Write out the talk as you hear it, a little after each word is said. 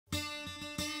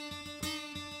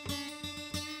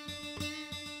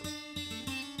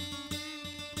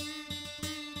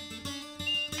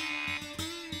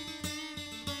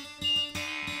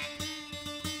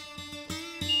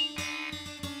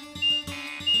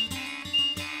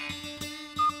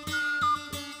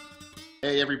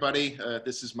Hey everybody,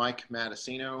 this is Mike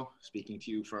Matessino speaking to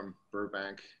you from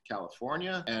Burbank,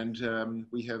 California. And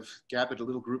we have gathered a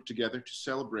little group together to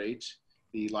celebrate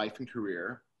the life and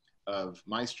career of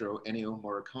Maestro Ennio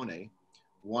Morricone,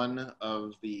 one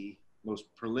of the most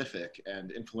prolific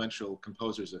and influential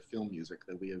composers of film music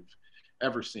that we have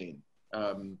ever seen.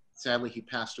 Sadly, he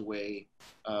passed away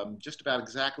just about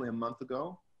exactly a month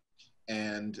ago.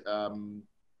 And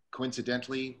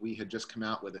coincidentally, we had just come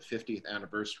out with a 50th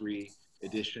anniversary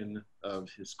edition of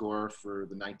his score for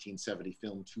the 1970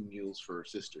 film Two Mules for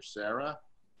Sister Sarah,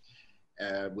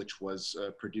 which was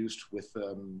produced with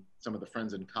some of the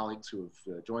friends and colleagues who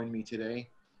have joined me today.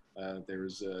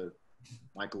 There's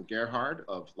Michael Gerhard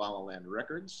of La La Land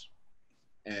Records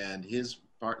and his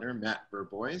partner, Matt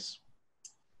Verboys.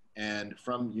 And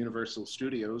from Universal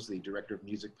Studios, the director of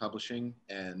music publishing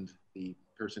and the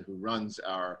person who runs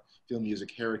our film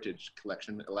music heritage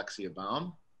collection, Alexia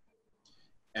Baum,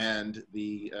 and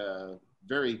the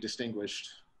very distinguished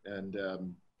and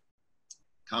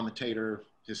commentator,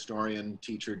 historian,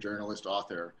 teacher, journalist,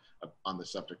 author on the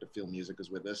subject of film music is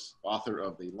with us, author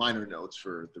of the liner notes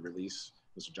for the release,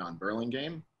 Mr. John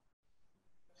Burlingame.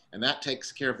 And that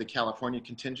takes care of the California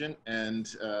contingent. And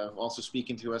also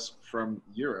speaking to us from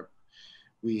Europe,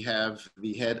 we have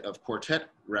the head of Quartet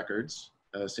Records,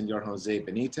 Senor José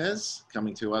Benitez,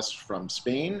 coming to us from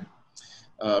Spain,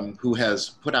 who has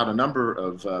put out a number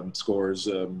of scores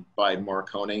by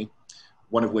Morricone,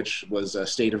 one of which was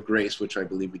State of Grace, which I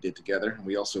believe we did together. And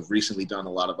we also have recently done a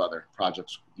lot of other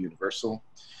projects with Universal.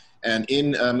 And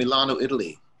in Milano,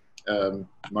 Italy,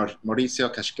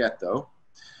 Maurizio Caschetto,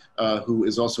 who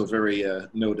is also a very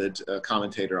noted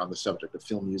commentator on the subject of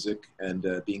film music.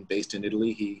 And being based in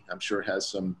Italy, he, I'm sure, has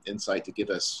some insight to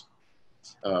give us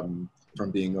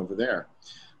from being over there.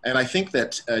 And I think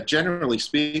that generally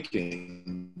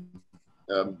speaking,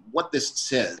 what this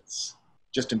says,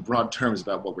 just in broad terms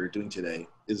about what we're doing today,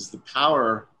 is the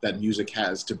power that music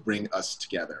has to bring us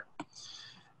together.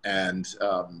 And,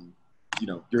 you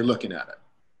know, you're looking at it.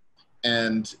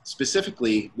 And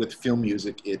specifically with film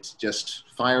music, it just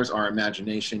fires our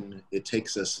imagination. It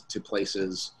takes us to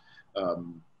places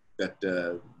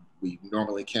that we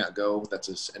normally can't go.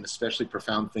 That's an especially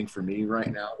profound thing for me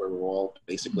right now, where we're all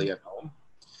basically at home.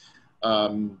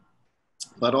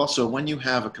 But also when you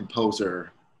have a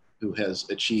composer who has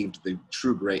achieved the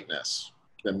true greatness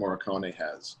that Morricone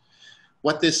has,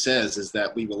 what this says is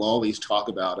that we will always talk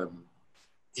about him.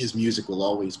 His music will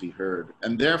always be heard.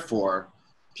 And therefore,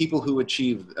 people who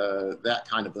achieve that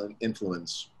kind of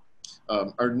influence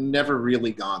are never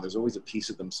really gone. There's always a piece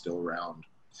of them still around.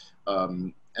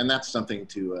 And that's something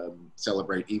to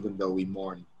celebrate, even though we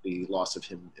mourn the loss of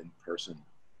him in person.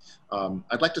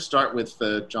 I'd like to start with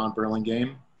John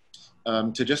Burlingame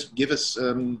to just give us,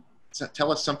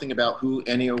 tell us something about who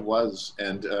Ennio was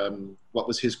and what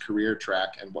was his career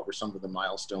track and what were some of the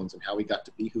milestones and how he got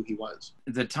to be who he was.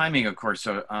 The timing, of course,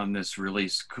 on this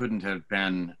release couldn't have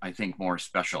been, I think, more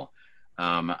special.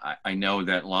 I know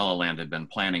that La La Land had been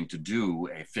planning to do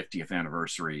a 50th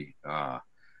anniversary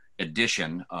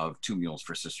edition of Two Mules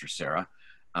for Sister Sarah,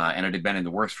 and it had been in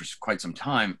the works for quite some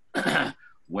time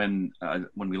when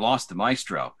we lost the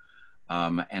Maestro.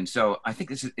 And so I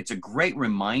think it's a great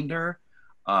reminder,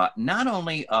 not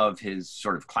only of his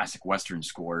sort of classic Western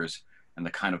scores and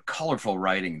the kind of colorful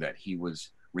writing that he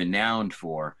was renowned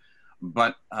for,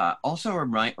 but also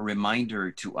a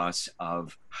reminder to us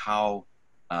of how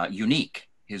unique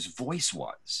his voice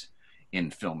was in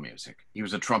film music. He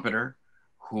was a trumpeter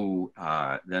who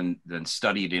then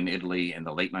studied in Italy in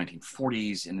the late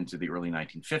 1940s and into the early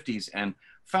 1950s, and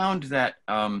found that,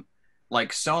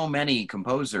 like so many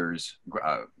composers,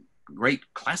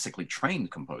 great classically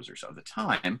trained composers of the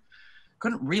time,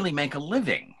 couldn't really make a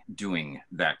living doing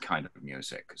that kind of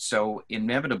music. So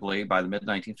inevitably, by the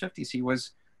mid-1950s, he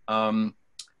was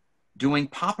doing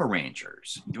pop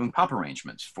arrangements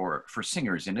for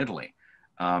singers in Italy,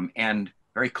 and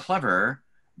very clever,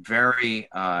 very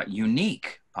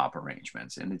unique pop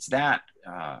arrangements. And it's that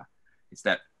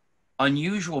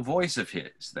unusual voice of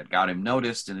his that got him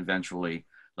noticed and eventually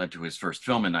led to his first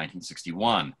film in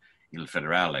 1961, Il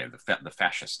Federale, the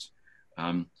Fascist.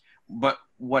 But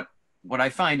what I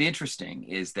find interesting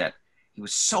is that he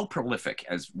was so prolific,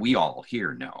 as we all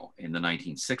here know, in the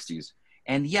 1960s,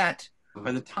 and yet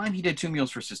by the time he did Two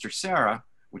Mules for Sister Sarah,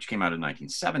 which came out in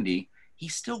 1970, he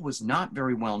still was not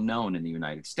very well known in the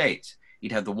United States.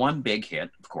 He'd had the one big hit,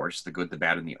 of course, The Good, the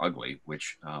Bad, and the Ugly,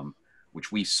 which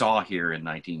we saw here in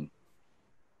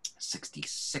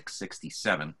 1966,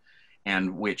 67,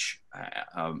 and which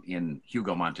in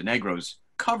Hugo Montenegro's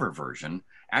cover version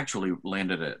actually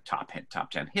landed a top 10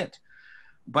 hit.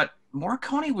 But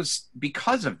Morricone was,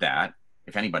 because of that,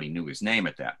 if anybody knew his name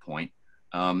at that point,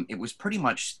 it was pretty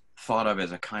much thought of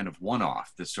as a kind of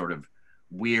one-off, this sort of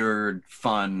weird,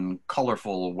 fun,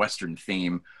 colorful Western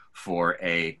theme for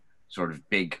a sort of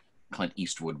big Clint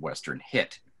Eastwood Western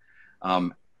hit.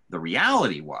 The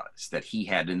reality was that he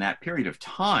had, in that period of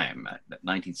time, that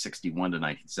 1961 to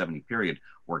 1970 period,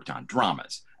 worked on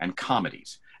dramas and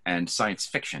comedies and science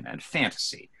fiction and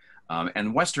fantasy.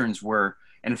 And Westerns were,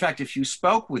 and in fact, if you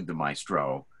spoke with the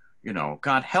Maestro, you know,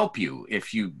 God help you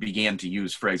if you began to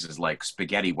use phrases like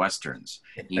spaghetti Westerns.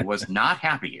 He was not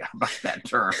happy about that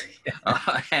term.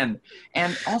 And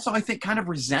also, I think, kind of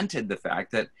resented the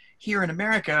fact that here in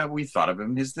America, we thought of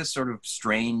him as this sort of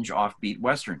strange, offbeat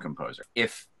Western composer.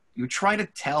 If you try to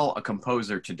tell a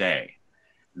composer today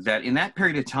that in that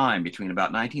period of time, between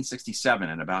about 1967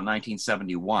 and about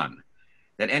 1971,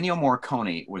 that Ennio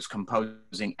Morricone was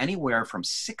composing anywhere from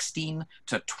 16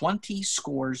 to 20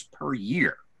 scores per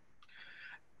year,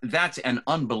 that's an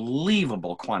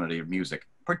unbelievable quantity of music,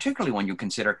 particularly when you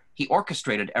consider he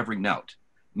orchestrated every note,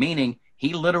 meaning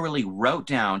he literally wrote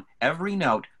down every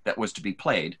note that was to be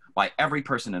played by every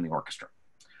person in the orchestra,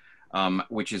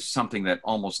 which is something that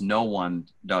almost no one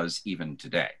does even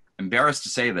today. Embarrassed to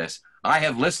say this, I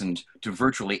have listened to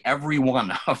virtually every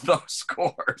one of those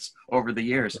scores over the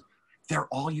years. They're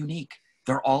all unique.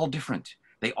 They're all different.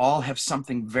 They all have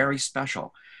something very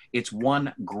special. It's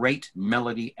one great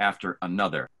melody after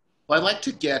another. Well, I'd like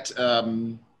to get,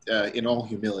 in all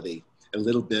humility, a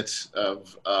little bit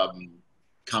of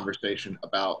conversation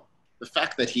about the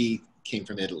fact that he came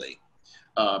from Italy.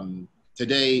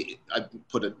 Today, I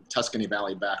put a Tuscany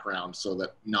Valley background so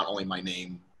that not only my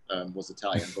name was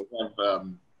Italian, but we have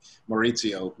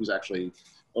Maurizio, who's actually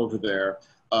over there.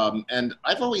 And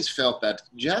I've always felt that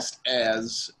just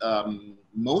as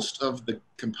most of the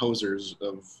composers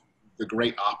of the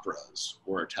great operas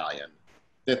were Italian,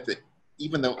 that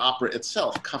even though opera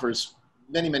itself covers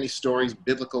many, many stories,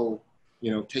 biblical, you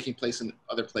know, taking place in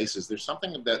other places, there's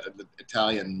something that the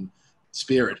Italian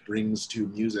spirit brings to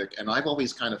music. And I've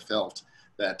always kind of felt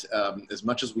that as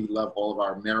much as we love all of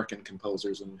our American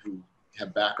composers and who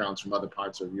have backgrounds from other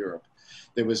parts of Europe,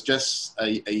 there was just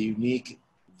a unique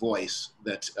voice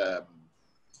that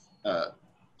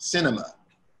cinema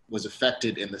was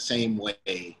affected in the same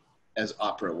way as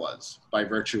opera was, by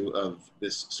virtue of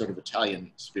this sort of Italian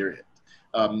spirit.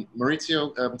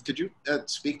 Maurizio, could you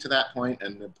speak to that point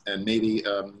and maybe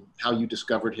how you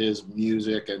discovered his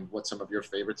music and what some of your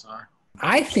favorites are?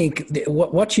 I think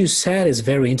what you said is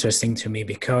very interesting to me,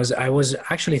 because I was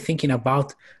actually thinking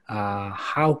about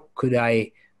how could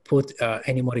I put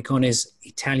Ennio Morricone's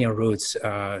Italian roots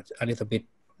a little bit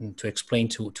to explain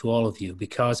to all of you,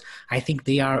 because I think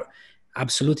they are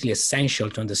absolutely essential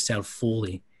to understand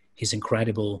fully his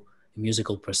incredible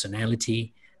musical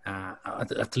personality,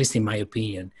 at least in my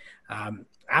opinion.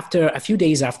 After a few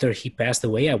days after he passed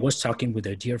away, I was talking with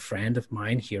a dear friend of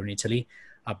mine here in Italy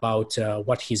about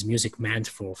what his music meant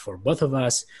for both of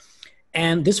us.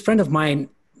 And this friend of mine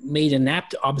made an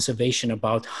apt observation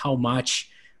about how much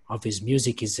of his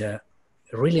music is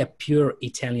really a pure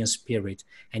Italian spirit.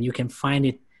 And you can find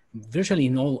it virtually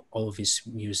in all of his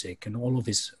music and all of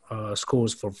his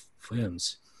scores for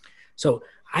films. So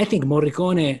I think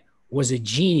Morricone was a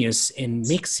genius in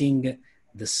mixing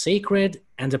the sacred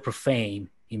and the profane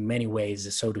in many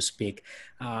ways, so to speak.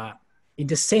 In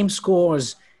the same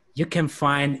scores, you can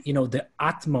find, you know, the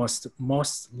utmost,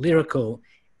 most lyrical,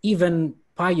 even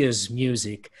pious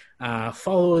music,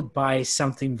 followed by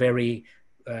something very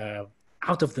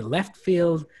out of the left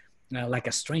field, like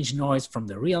a strange noise from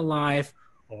the real life,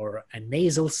 or a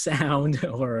nasal sound,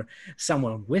 or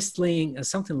someone whistling, or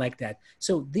something like that.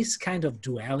 So this kind of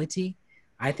duality,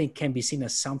 I think, can be seen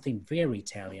as something very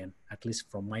Italian, at least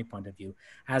from my point of view,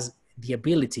 as the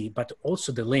ability, but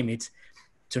also the limit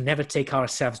to never take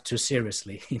ourselves too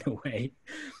seriously, in a way.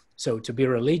 So to be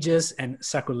religious and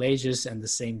sacrilegious at the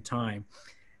same time.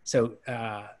 So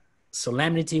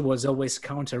solemnity was always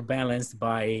counterbalanced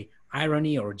by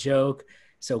irony or joke.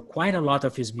 So quite a lot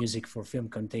of his music for film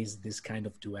contains this kind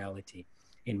of duality,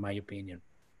 in my opinion.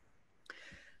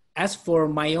 As for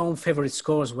my own favorite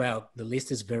scores, well, the list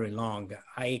is very long.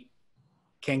 I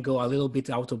can go a little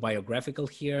bit autobiographical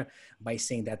here by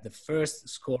saying that the first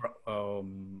score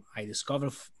I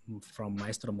discovered from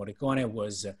Maestro Morricone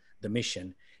was The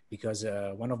Mission, because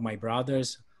one of my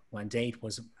brothers, one day, it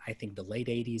was, I think, the late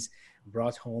 80s,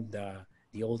 brought home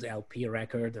the old LP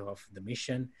record of The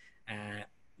Mission.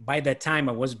 By that time,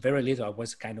 I was very little. I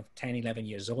was kind of 10, 11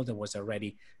 years old. I was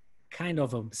already kind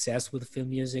of obsessed with film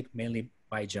music, mainly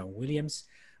by John Williams.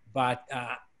 But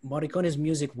Morricone's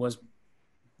music was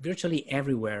virtually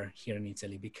everywhere here in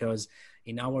Italy, because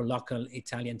in our local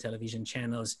Italian television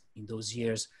channels in those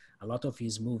years, a lot of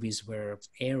his movies were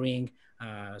airing,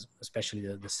 especially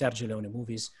the Sergio Leone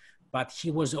movies. But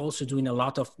he was also doing a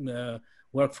lot of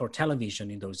work for television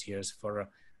in those years, for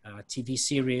TV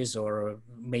series or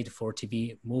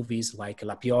made-for-TV movies like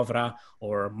La Piovra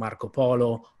or Marco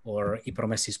Polo or I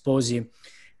Promessi Sposi.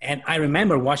 And I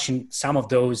remember watching some of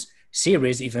those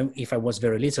series, even if I was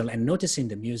very little, and noticing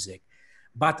the music.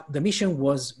 But the mission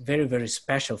was very, very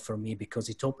special for me because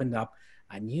it opened up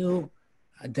a new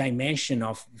dimension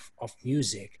of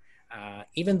music.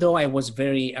 Even though I was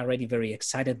already very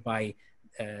excited by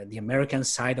the American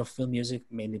side of film music,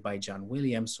 mainly by John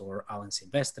Williams or Alan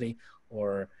Silvestri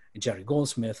or Jerry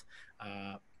Goldsmith,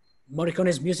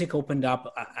 Morricone's music opened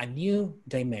up a new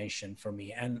dimension for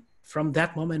me. And from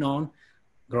that moment on,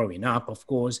 growing up, of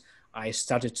course, I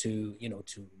started to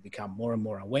become more and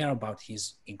more aware about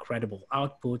his incredible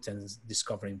output and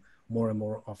discovering more and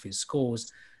more of his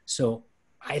scores. So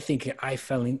I think I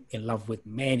fell in love with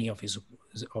many of his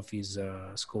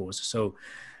scores. So,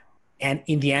 and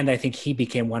in the end, I think he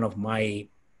became one of my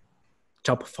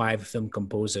top 5 film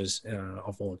composers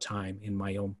of all time in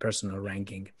my own personal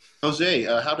ranking. Jose,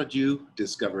 how did you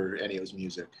discover Ennio's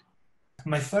music?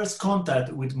 My first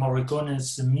contact with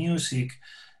Morricone's music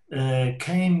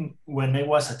came when I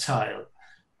was a child.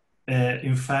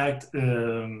 In fact,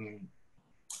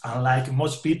 unlike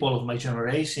most people of my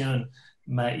generation,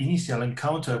 my initial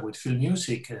encounter with film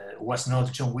music was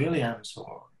not John Williams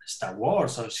or Star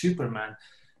Wars or Superman,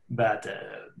 but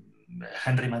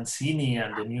Henry Mancini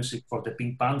and the music for the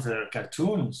Pink Panther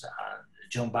cartoons, and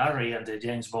John Barry and the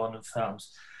James Bond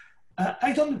films.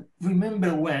 I don't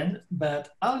remember when, but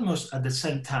almost at the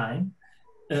same time,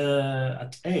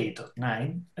 at 8 or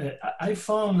 9, I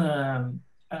found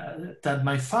that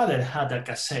my father had a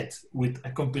cassette with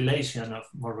a compilation of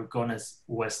Morricone's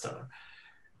Western.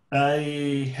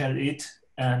 I heard it,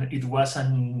 and it was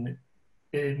an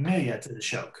immediate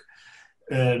shock.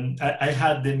 I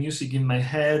had the music in my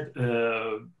head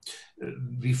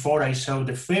before I saw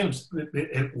the films,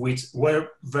 which were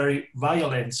very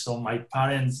violent, so my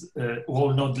parents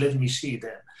will not let me see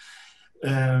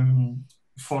them.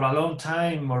 For a long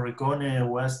time, Morricone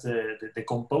was the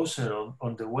composer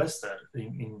on the Western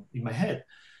in my head.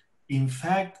 In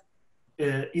fact,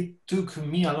 it took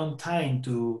me a long time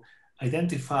to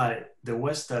identify the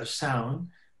Western sound,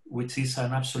 which is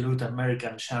an absolute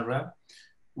American genre,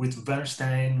 with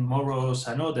Bernstein, Morros,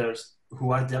 and others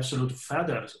who are the absolute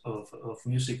fathers of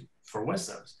music for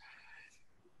Westerns.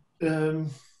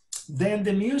 Then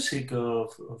the music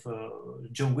of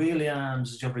John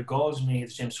Williams, Jerry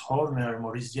Goldsmith, James Horner,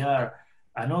 Maurice Jarre,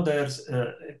 and others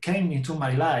came into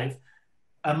my life,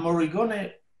 and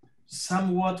Morricone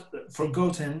somewhat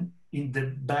forgotten in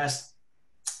the vast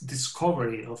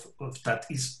discovery of that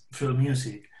is film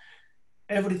music.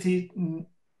 Everything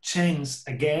changed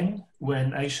again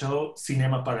when I saw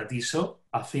Cinema Paradiso,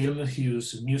 a film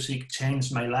whose music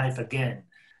changed my life again.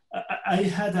 I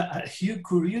had a huge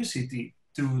curiosity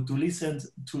to listen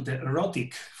to the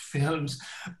erotic films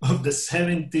of the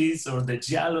 70s or the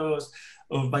giallos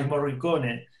by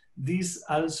Morricone. This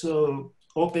also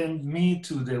opened me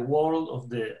to the world of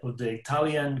the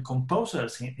Italian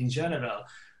composers in general,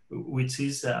 which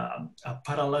is a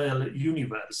parallel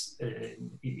universe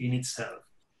in itself.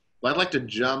 Well, I'd like to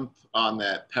jump on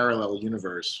that parallel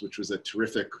universe, which was a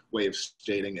terrific way of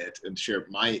stating it, and share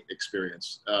my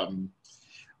experience.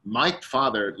 My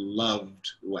father loved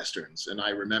Westerns, and I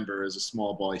remember as a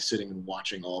small boy sitting and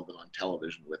watching all of them on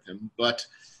television with him, but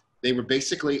they were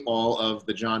basically all of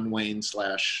the John Wayne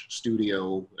 /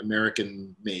 studio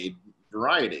American-made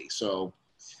variety. So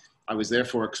I was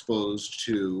therefore exposed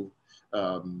to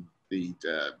the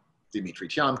Dmitri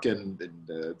Tiomkin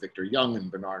and Victor Young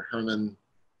and Bernard Herrmann,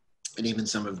 and even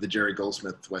some of the Jerry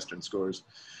Goldsmith Western scores.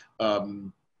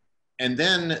 And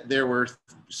then there were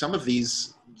some of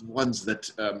these ones that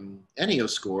Ennio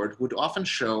scored would often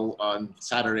show on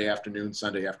Saturday afternoon,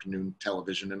 Sunday afternoon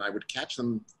television, and I would catch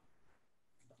them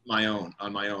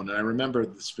on my own. And I remember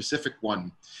the specific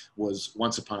one was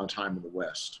Once Upon a Time in the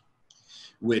West,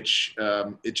 which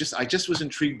I just was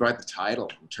intrigued by the title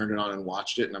and turned it on and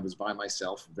watched it, and I was by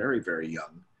myself, very, very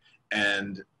young.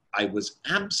 And I was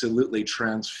absolutely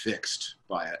transfixed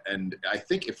by it. And I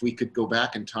think if we could go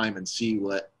back in time and see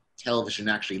what television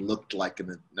actually looked like in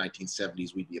the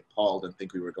 1970s, we'd be appalled and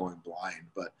think we were going blind.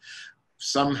 But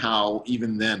somehow,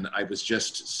 even then, I was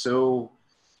just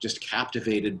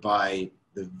captivated by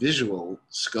the visual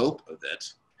scope of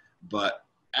it, but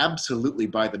absolutely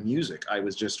by the music. I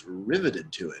was just riveted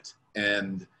to it.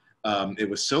 And it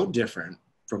was so different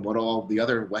from what all the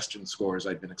other Western scores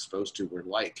I'd been exposed to were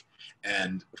like.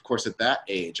 And of course, at that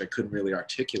age, I couldn't really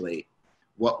articulate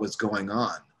what was going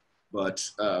on.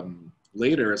 But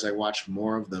later, as I watched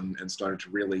more of them and started to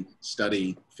really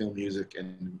study film music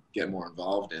and get more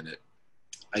involved in it,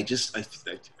 I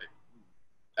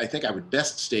think I would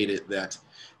best state it that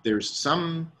there's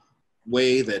some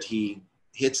way that he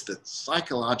hits the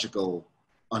psychological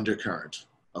undercurrent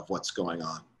of what's going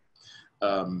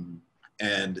on.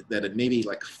 And that it maybe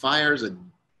like fires a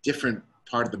different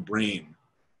part of the brain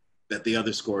that the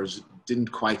other scores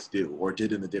didn't quite do or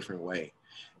did in a different way.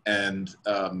 And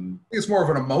I think it's more of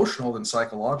an emotional than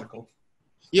psychological.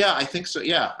 Yeah, I think so.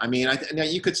 Yeah, I mean, now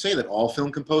you could say that all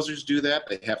film composers do that.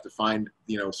 They have to find,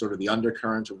 you know, sort of the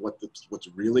undercurrent of what's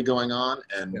really going on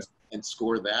and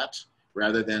score that,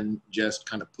 rather than just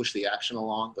kind of push the action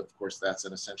along. But of course, that's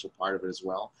an essential part of it as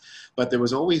well. But there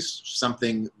was always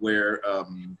something where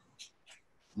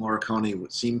Morricone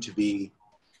would seem to be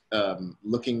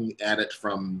looking at it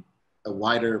from a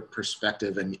wider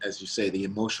perspective, and as you say, the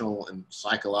emotional and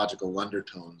psychological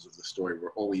undertones of the story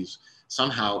were always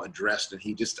somehow addressed, and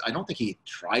I don't think he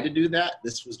tried to do that.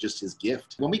 This was just his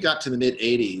gift. When we got to the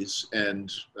mid-'80s,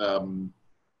 and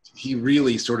he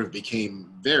really sort of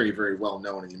became very, very well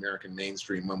known in the American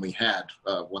mainstream when we had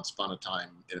Once Upon a Time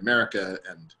in America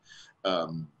and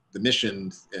The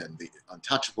Mission and The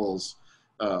Untouchables.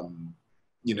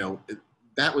 You know,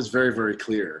 that was very, very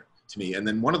clear to me. And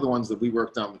then one of the ones that we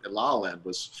worked on at La La Land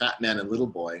was Fat Man and Little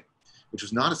Boy, which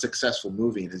was not a successful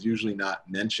movie and is usually not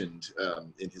mentioned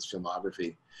in his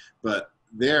filmography. But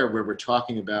there, where we're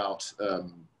talking about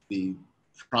the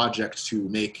project to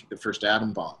make the first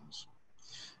atom bombs,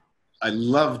 I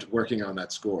loved working on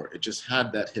that score. It just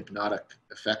had that hypnotic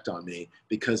effect on me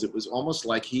because it was almost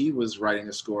like he was writing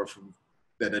a score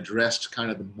that addressed kind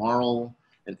of the moral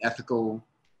and ethical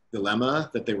dilemma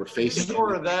that they were facing. The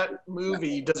score of that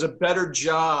movie does a better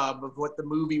job of what the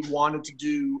movie wanted to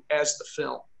do as the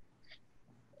film.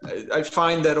 I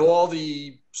find that all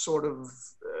the sort of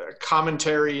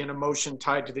commentary and emotion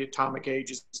tied to the atomic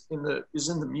age is in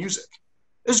the music.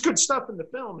 There's good stuff in the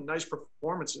film and nice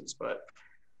performances, but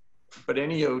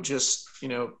Ennio just, you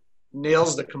know,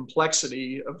 nails the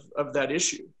complexity of that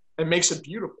issue and makes it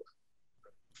beautiful.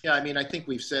 Yeah, I mean, I think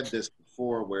we've said this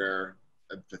before, where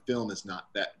the film is not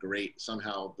that great.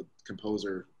 Somehow the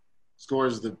composer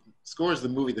scores the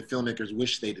movie the filmmakers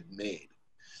wish they'd have made.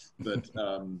 But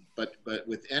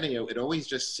with Ennio, it always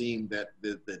just seemed that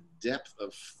the depth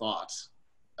of thought,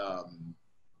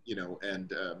 you know,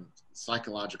 and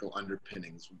psychological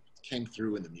underpinnings came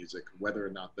through in the music, whether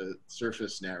or not the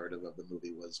surface narrative of the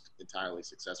movie was entirely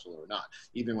successful or not.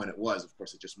 Even when it was, of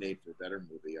course, it just made for a better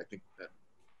movie. I think that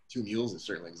Two Mules is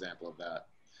certainly an example of that.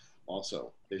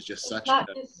 Also, there's just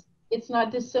it's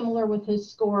not dissimilar with his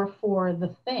score for The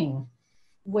Thing,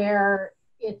 where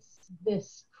it's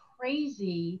this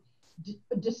crazy,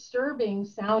 disturbing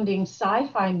sounding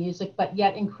sci-fi music, but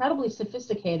yet incredibly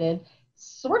sophisticated,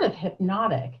 sort of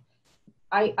hypnotic.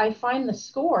 I find the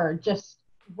score just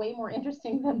way more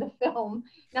interesting than the film.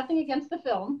 Nothing against the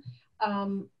film,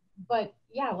 but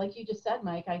yeah, like you just said,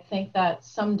 Mike, I think that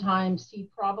sometimes he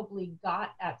probably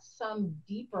got at some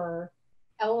deeper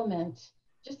element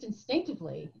just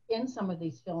instinctively in some of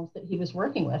these films that he was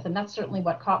working with. And that's certainly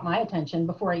what caught my attention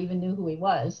before I even knew who he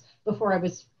was, before I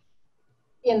was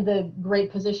in the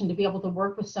great position to be able to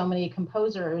work with so many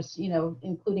composers, you know,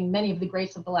 including many of the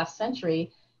greats of the last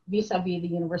century, vis-a-vis the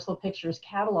Universal Pictures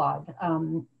catalog.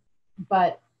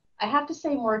 But I have to say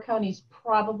Morricone's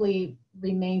probably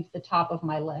remained the top of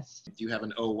my list. Do you have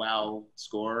an oh wow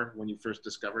score when you first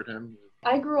discovered him?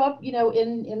 I grew up, you know,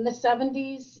 in the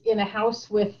 70s in a house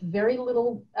with very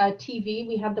little TV.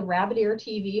 We had the rabbit ear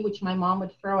TV, which my mom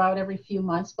would throw out every few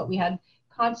months, but we had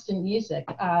constant music.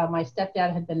 My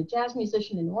stepdad had been a jazz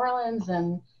musician in New Orleans,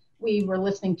 and we were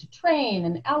listening to Train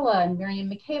and Ella and Miriam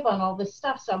Makeba and all this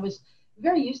stuff. So I was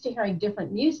very used to hearing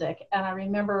different music. And I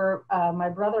remember my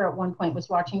brother at one point was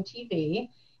watching TV,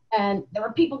 and there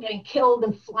were people getting killed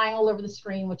and flying all over the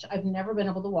screen, which I've never been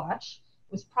able to watch.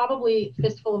 It was probably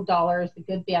Fistful of Dollars, The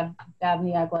Good, Bad, and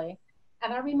the Ugly.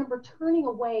 And I remember turning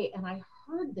away, and I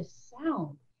heard this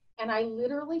sound, and I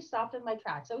literally stopped in my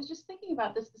tracks. I was just thinking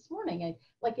about this morning.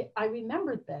 I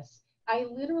remembered this. I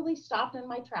literally stopped in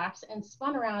my tracks and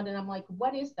spun around, and I'm like,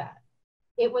 what is that?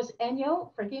 It was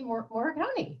Ennio freaking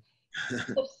Morricone.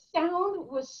 The sound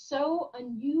was so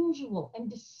unusual and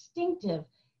distinctive,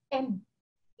 and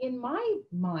in my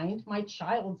mind, my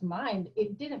child's mind,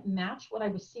 it didn't match what I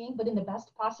was seeing, but in the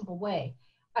best possible way.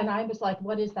 And I was like,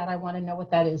 what is that? I want to know what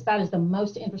that is. That is the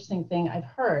most interesting thing I've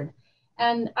heard.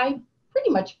 And I pretty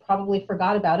much probably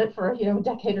forgot about it for, you know, a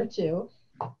decade or two.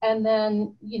 And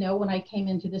then, you know, when I came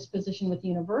into this position with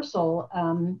Universal,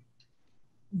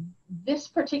 this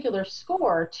particular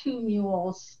score, Two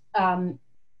Mules, kind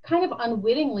of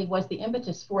unwittingly was the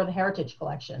impetus for the Heritage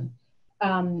Collection.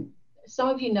 Some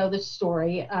of you know this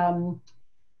story.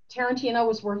 Tarantino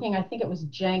was working, I think it was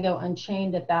Django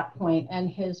Unchained at that point, and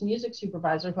his music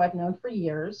supervisor, who I've known for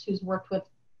years, who's worked with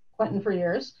Quentin for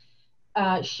years,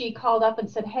 she called up and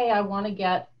said, hey, I want to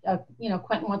get, you know,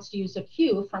 Quentin wants to use a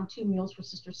cue from Two Mules for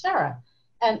Sister Sarah.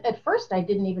 And at first I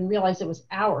didn't even realize it was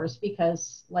ours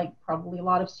because, like probably a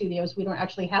lot of studios, we don't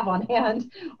actually have on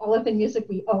hand all of the music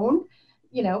we own,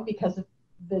 you know, because of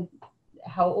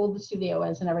how old the studio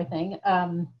is and everything.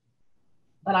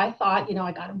 But I thought, you know,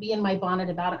 I got to be in my bonnet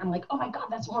about it. I'm like, oh my God,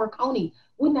 that's Morricone.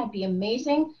 Wouldn't that be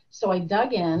amazing? So I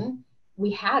dug in. We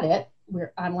had it.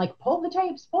 I'm like, pull the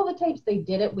tapes, pull the tapes. They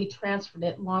did it. We transferred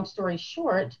it. Long story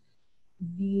short,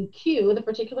 the cue, the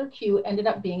particular cue, ended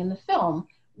up being in the film,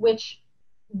 which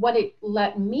what it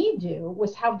let me do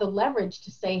was have the leverage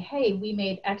to say, hey, we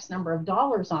made X number of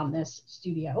dollars on this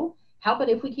studio. How about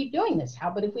if we keep doing this? How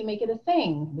about if we make it a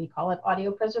thing? We call it audio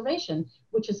preservation,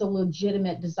 which is a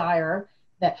legitimate desire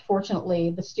that fortunately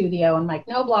the studio and Mike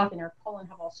Knobloch and Eric Poland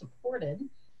have all supported.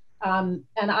 And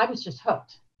I was just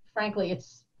hooked. Frankly,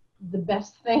 it's the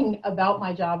best thing about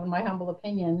my job, in my humble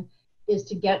opinion, is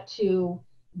to get to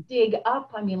dig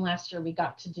up. I mean, last year we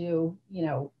got to do, you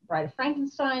know, Bride of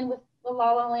Frankenstein with the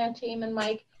La La Land team and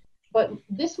Mike. But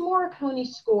this Morricone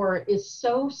score is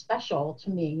so special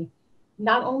to me,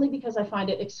 not only because I find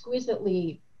it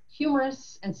exquisitely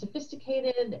humorous and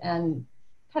sophisticated and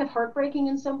kind of heartbreaking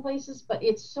in some places, but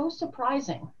it's so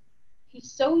surprising. He's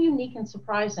so unique and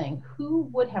surprising. Who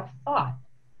would have thought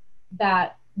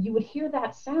that you would hear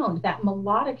that sound, that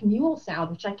melodic mule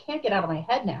sound, which I can't get out of my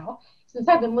head now, since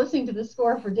I've been listening to the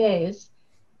score for days.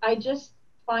 I just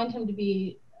find him to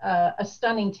be a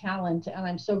stunning talent, and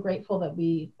I'm so grateful that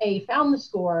we, found the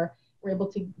score, were able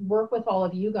to work with all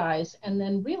of you guys, and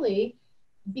then really,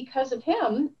 because of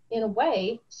him, in a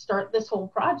way, start this whole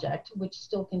project, which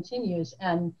still continues.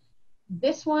 And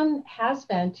this one has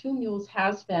been, Two Mules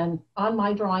has been on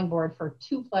my drawing board for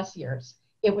 2+ years.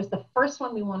 It was the first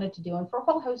one we wanted to do, and for a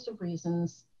whole host of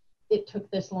reasons, it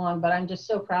took this long, but I'm just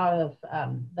so proud of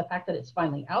the fact that it's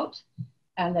finally out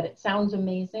and that it sounds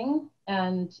amazing.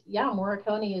 And yeah,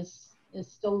 Morricone is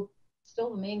still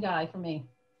the main guy for me.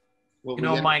 Well, you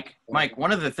know, Mike,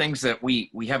 one of the things that we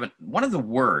haven't, one of the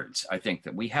words I think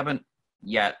that we haven't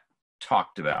yet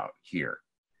talked about here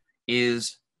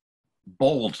is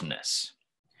boldness.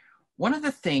 One of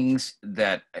the things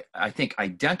that I think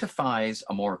identifies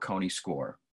a Morricone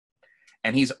score,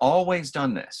 and he's always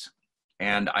done this,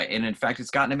 and in fact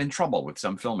it's gotten him in trouble with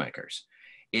some filmmakers,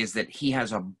 is that he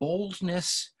has a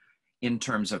boldness in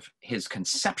terms of his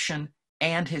conception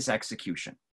and his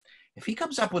execution. If he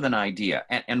comes up with an idea,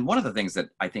 and one of the things that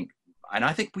I think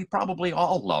we probably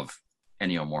all love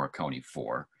Ennio Morricone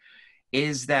for,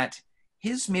 is that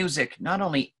his music not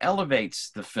only elevates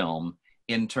the film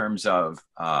in terms of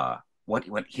what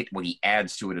he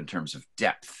adds to it in terms of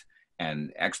depth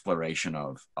and exploration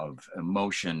of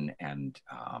emotion and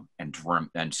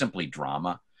simply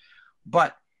drama,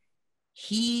 but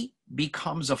he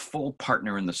becomes a full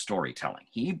partner in the storytelling.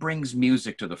 He brings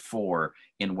music to the fore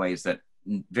in ways that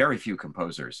very few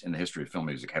composers in the history of film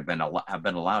music have been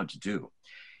allowed to do.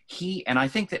 And I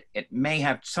think that it may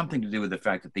have something to do with the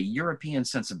fact that the European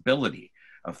sensibility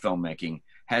of filmmaking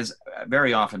has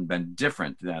very often been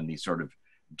different than the sort of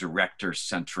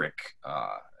director-centric,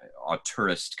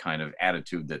 auteurist kind of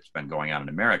attitude that's been going on in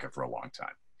America for a long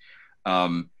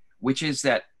time, which is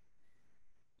that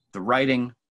the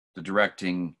writing, the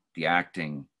directing, the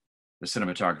acting, the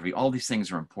cinematography, all these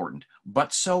things are important,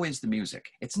 but so is the music.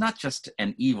 It's not just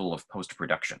an evil of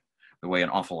post-production, the way an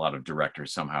awful lot of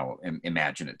directors somehow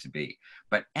imagine it to be.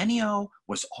 But Ennio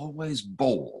was always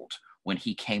bold when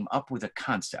he came up with a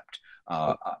concept.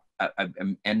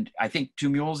 And I think Two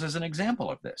Mules is an example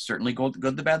of this. Certainly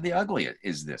Good, the Bad, the Ugly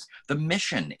is this. The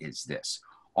Mission is this.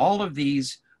 All of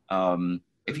these,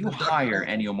 if you hire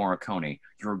Ennio Morricone,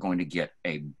 you're going to get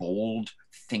a bold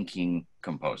thinking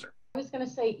composer. I was going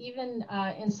to say, even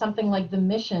in something like The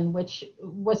Mission, which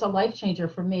was a life changer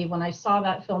for me, when I saw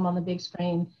that film on the big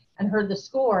screen and heard the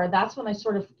score, that's when I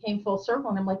sort of came full circle.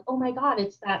 And I'm like, oh my God,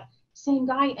 it's that same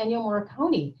guy, Ennio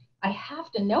Morricone. I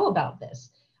have to know about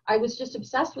this. I was just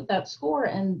obsessed with that score,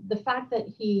 and the fact that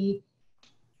he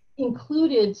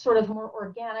included sort of more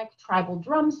organic tribal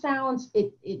drum sounds.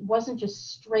 It wasn't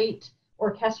just straight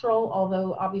orchestral,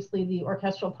 although obviously the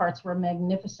orchestral parts were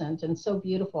magnificent and so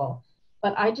beautiful.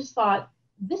 But I just thought,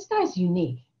 this guy's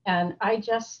unique. And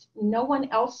no one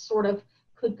else sort of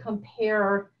could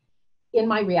compare in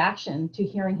my reaction to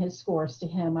hearing his scores to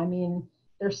him. I mean,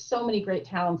 there's so many great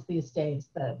talents these days,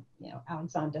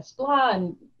 Alexandre Desplat,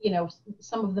 and,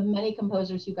 some of the many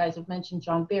composers you guys have mentioned,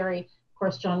 John Barry, of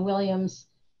course, John Williams.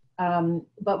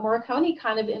 But Morricone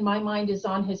kind of, in my mind, is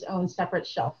on his own separate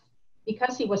shelf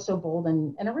because he was so bold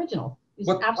and original. He's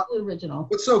absolutely original.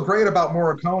 What's so great about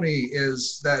Morricone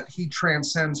is that he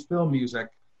transcends film music,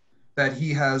 that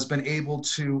he has been able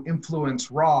to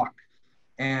influence rock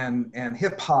and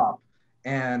hip hop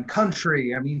and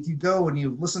country. I mean, if you go and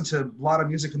you listen to a lot of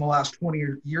music in the last 20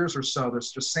 years or so,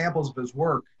 there's just samples of his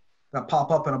work that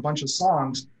pop up in a bunch of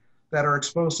songs that are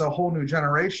exposed to a whole new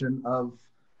generation of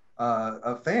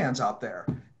fans out there,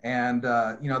 and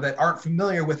that aren't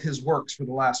familiar with his works for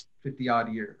the last 50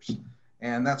 odd years.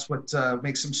 And that's what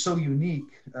makes him so unique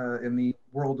in the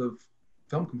world of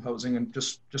film composing and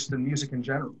just in music in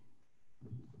general.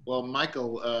 Well,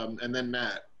 Michael, and then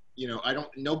Matt,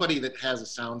 nobody that has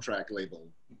a soundtrack label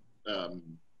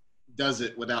does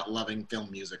it without loving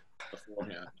film music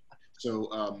beforehand.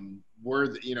 So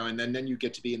and then you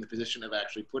get to be in the position of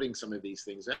actually putting some of these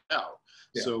things out.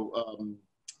 Yeah. So,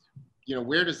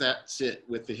 where does that sit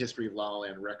with the history of La La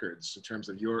Land Records in terms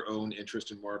of your own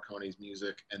interest in Morricone's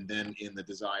music, and then in the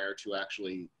desire to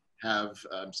actually have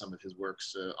some of his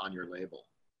works on your label?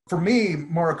 For me,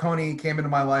 Morricone came into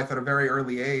my life at a very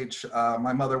early age.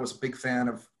 My mother was a big fan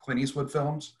of Clint Eastwood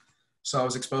films, so I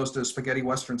was exposed to spaghetti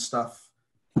Western stuff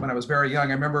when I was very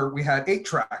young. I remember we had 8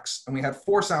 tracks, and we had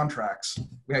 4 soundtracks.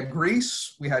 We had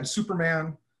Grease, we had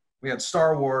Superman, we had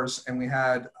Star Wars, and we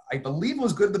had, I believe it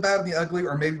was Good, the Bad, and the Ugly,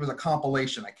 or maybe it was a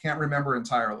compilation. I can't remember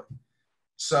entirely.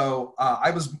 So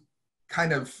I was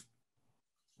kind of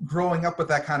growing up with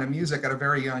that kind of music at a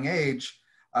very young age,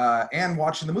 and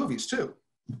watching the movies too.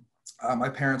 My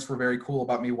parents were very cool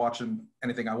about me watching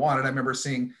anything I wanted. I remember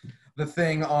seeing The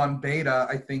Thing on beta,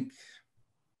 I think,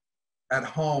 at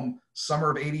home,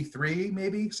 summer of '83,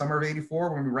 maybe summer of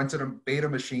 '84, when we rented a beta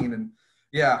machine, and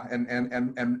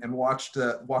watched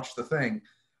The Thing.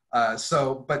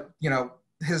 But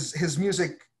his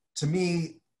music to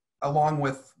me, along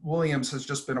with Williams, has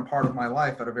just been a part of my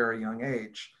life at a very young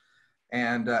age.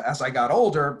 And as I got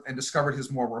older and discovered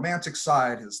his more romantic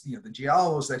side, his the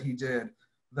giallos that he did,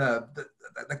 the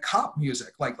cop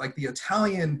music, like the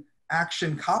Italian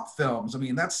action cop films. I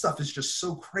mean, that stuff is just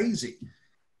so crazy.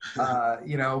 But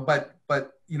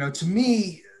to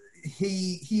me,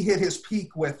 he hit his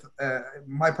peak with,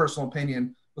 my personal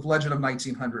opinion, with Legend of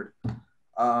 1900.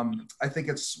 I think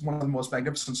it's one of the most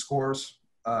magnificent scores,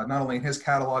 not only in his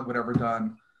catalog, but ever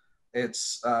done.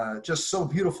 It's just so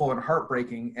beautiful and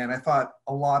heartbreaking. And I thought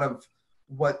a lot of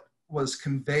what was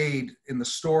conveyed in the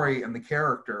story and the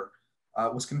character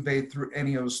was conveyed through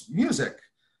Ennio's music,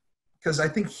 because I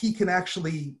think he can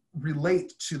actually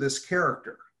relate to this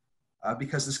character,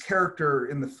 because this character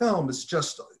in the film is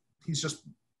he's just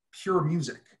pure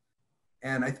music.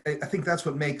 And I think that's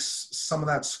what makes some of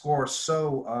that score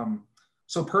so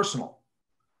personal,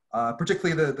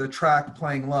 particularly the track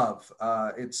Playing Love.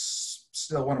 It's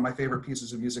still one of my favorite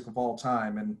pieces of music of all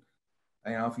time. And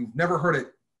if you've never heard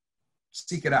it,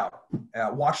 seek it out.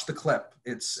 Watch the clip.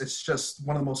 It's just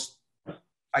one of the most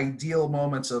ideal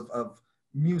moments of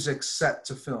music set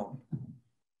to film.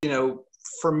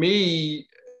 For me,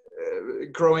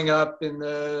 growing up in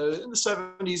the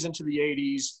 70s into the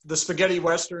 80s, the spaghetti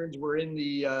westerns were in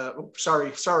the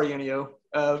sorry Ennio,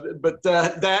 but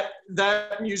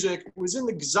that music was in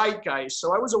the zeitgeist.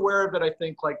 So I was aware of it. I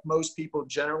think like most people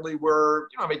generally were.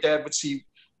 My dad would see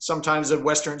sometimes the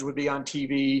westerns would be on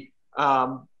TV.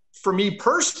 For me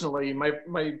personally,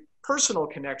 my personal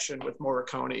connection with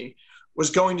Morricone was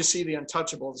going to see The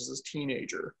Untouchables as a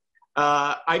teenager.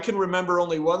 I can remember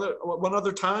only one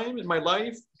other time in my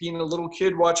life being a little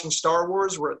kid watching Star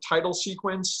Wars, where a title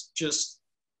sequence just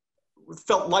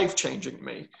felt life-changing to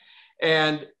me.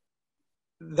 And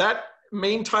that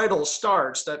main title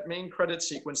starts, that main credit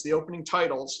sequence, the opening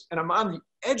titles, and I'm on the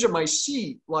edge of my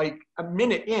seat like a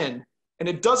minute in, and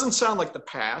it doesn't sound like the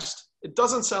past. It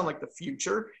doesn't sound like the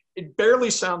future. It barely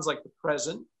sounds like the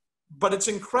present. But it's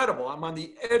incredible. I'm on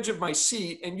the edge of my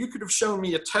seat, and you could have shown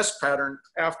me a test pattern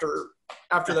after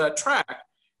that track.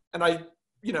 And I,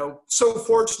 so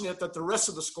fortunate that the rest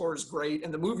of the score is great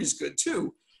and the movie's good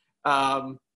too.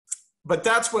 But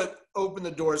that's what opened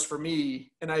the doors for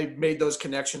me. And I made those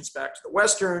connections back to the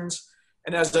Westerns.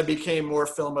 And as I became more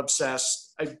film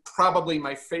obsessed, probably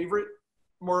my favorite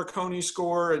Morricone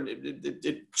score, and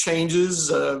it changes,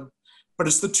 but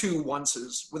it's the 2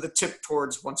 onces with a tip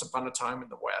towards Once Upon a Time in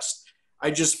the West. I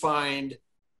just find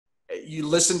you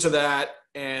listen to that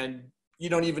and you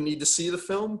don't even need to see the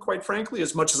film, quite frankly,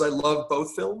 as much as I love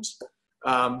both films.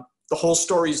 The whole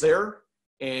story's there,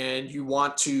 and you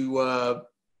want to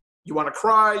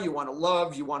cry, you want to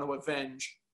love, you want to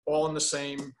avenge, all in the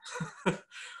same,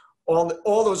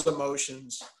 all those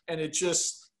emotions. And it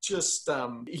just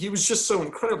he was just so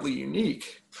incredibly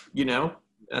unique, you know.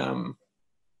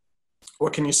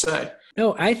 What can you say?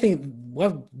 No, I think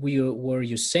what were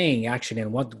you saying actually,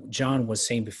 and what John was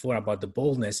saying before about the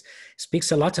boldness,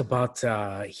 speaks a lot about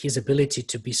his ability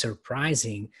to be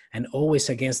surprising and always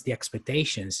against the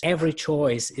expectations. Every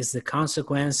choice is the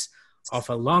consequence of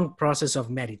a long process of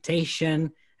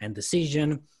meditation and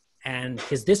decision, and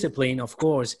his discipline, of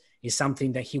course, is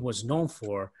something that he was known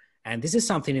for. And this is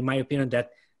something, in my opinion,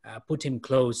 that put him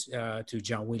close to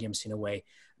John Williams in a way,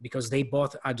 because they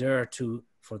both adhere to,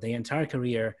 for their entire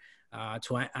career,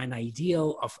 to an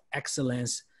ideal of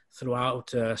excellence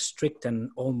throughout strict and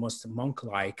almost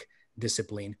monk-like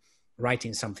discipline,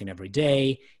 writing something every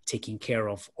day, taking care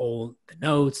of all the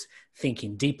notes,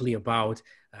 thinking deeply about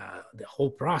the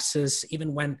whole process,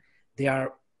 even when they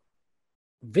are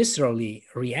viscerally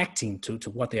reacting to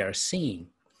what they are seeing.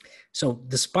 So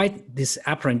despite this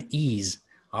apparent ease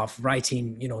of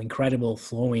writing, incredible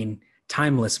flowing,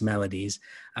 timeless melodies,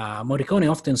 Morricone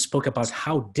often spoke about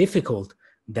how difficult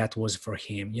that was for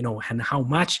him, and how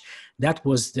much that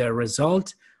was the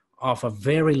result of a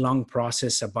very long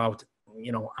process about,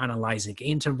 analyzing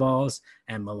intervals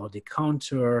and melodic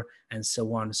contour and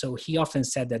so on. So he often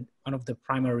said that one of the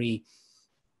primary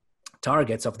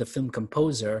targets of the film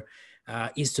composer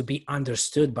is to be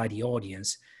understood by the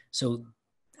audience. So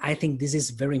I think this is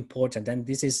very important, and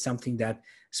this is something that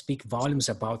speaks volumes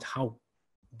about how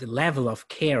the level of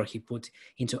care he put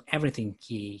into everything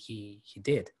he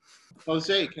did.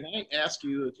 Jose, can I ask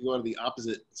you to go to the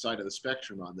opposite side of the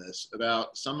spectrum on this,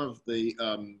 about some of the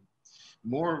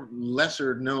more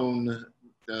lesser known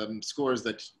scores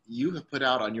that you have put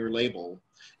out on your label,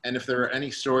 and if there are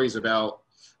any stories about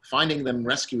finding them,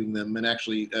 rescuing them, and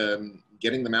actually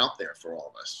getting them out there for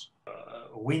all of us?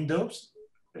 Windows,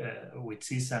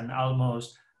 which is an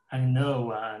almost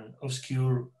unknown and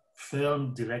obscure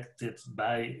film directed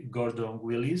by Gordon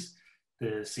Willis,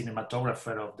 the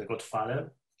cinematographer of The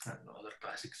Godfather and other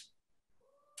classics.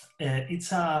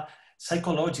 It's a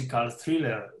psychological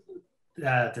thriller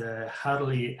that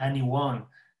hardly anyone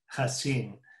has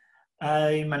seen.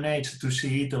 I managed to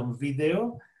see it on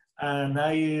video, and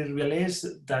I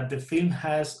realized that the film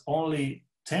has only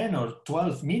 10 or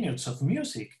 12 minutes of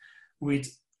music, which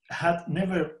had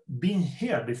never been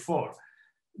here before.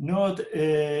 Not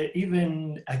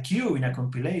even a cue in a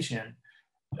compilation.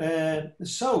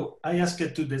 So I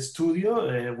asked to the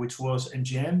studio, which was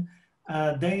MGM,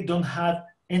 they don't have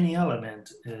any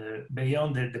element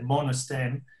beyond the mono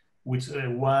stem, which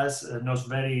was not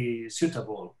very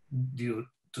suitable due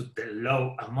to the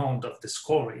low amount of the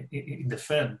score in the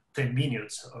film, 10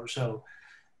 minutes or so.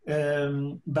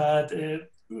 But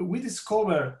we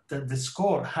discovered that the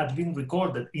score had been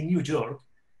recorded in New York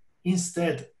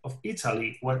instead of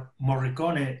Italy, where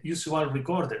Morricone usually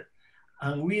recorded.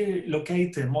 And we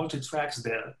located multi-tracks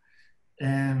there.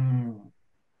 And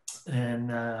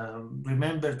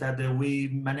remember that we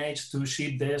managed to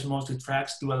ship these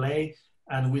multi-tracks to LA,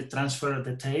 and we transferred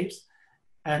the tapes.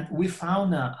 And we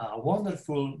found a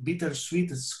wonderful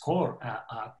bittersweet score,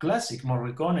 a classic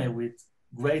Morricone with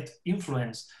great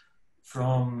influence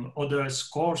from other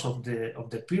scores of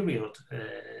the period,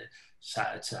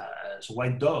 such as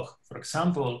White Dog, for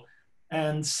example,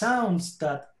 and sounds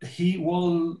that he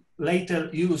will later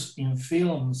use in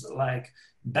films like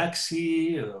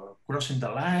Taxi or Crossing the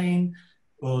Line,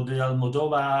 or the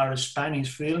Almodovar Spanish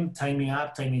film Tie Me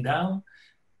Up, Tie Me Down.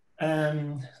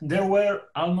 There were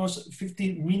almost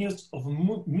 50 minutes of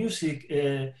music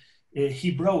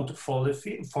he brought for the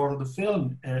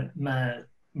film,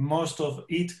 most of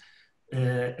it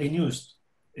unused.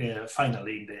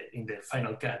 Finally in the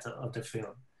final cut of the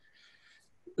film.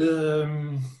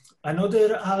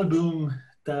 Another album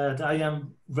that I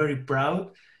am very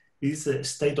proud is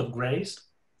State of Grace,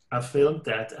 a film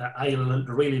that I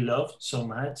really love so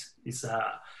much.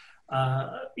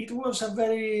 It was a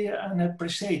very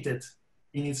unappreciated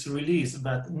in its release,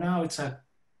 but now it's a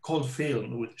cult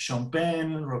film with Sean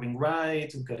Penn, Robin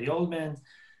Wright, Gary Oldman.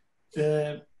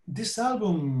 This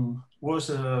album was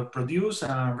produced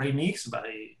and remixed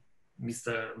by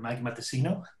Mr. Mike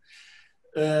Matessino.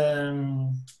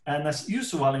 And as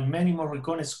usual in many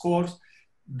Morricone scores,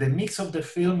 the mix of the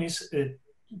film is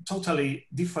totally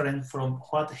different from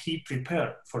what he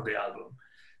prepared for the album.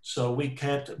 So we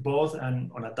kept both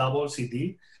on a double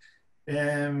CD.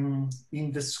 In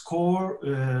the score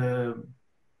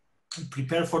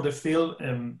prepared for the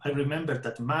film, I remember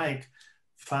that Mike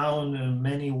found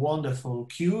many wonderful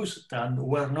cues that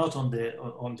were not on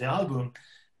the album,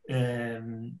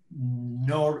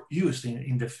 nor used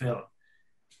in the film.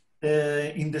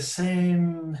 In the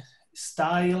same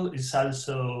style is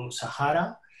also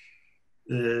Sahara,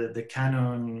 the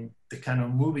canon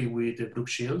movie with Brooke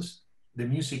Shields. The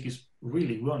music is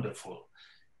really wonderful.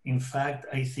 In fact,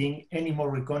 I think Ennio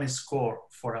Morricone's score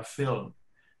for a film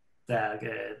that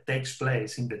takes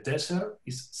place in the desert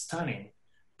is stunning.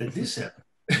 The desert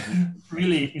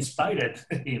really inspired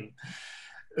him.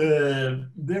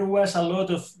 There was a lot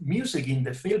of music in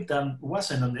the film that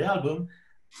wasn't on the album,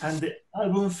 and the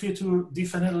album featured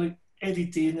different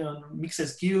editing and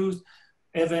mixed cues,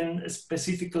 even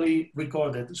specifically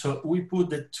recorded. So we put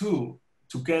the two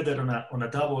together on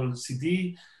a double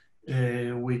CD,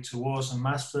 which was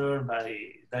mastered by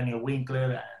Daniel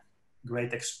Winkler, and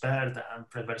great expert and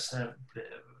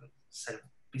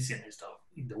perceptionist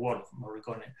in the world of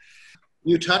Morricone.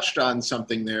 You touched on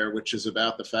something there, which is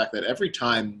about the fact that every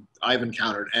time I've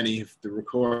encountered any of the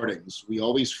recordings, we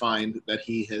always find that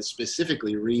he has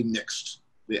specifically remixed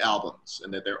the albums,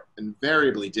 and that they're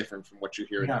invariably different from what you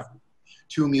hear. Yeah.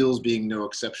 Two Mules being no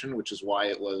exception, which is why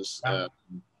it was a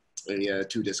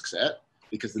 2-disc set,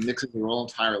 because the mixes are all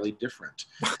entirely different.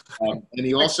 And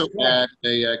he also had,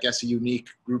 I guess, a unique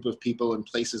group of people and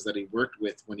places that he worked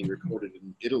with when he recorded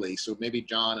in Italy. So maybe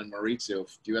John and Maurizio,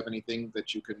 do you have anything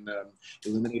that you can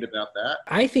illuminate about that?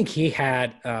 I think he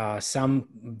had some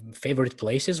favorite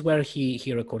places where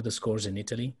he recorded scores in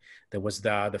Italy. There was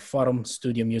the Forum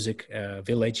Studio Music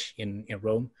Village in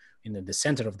Rome, in the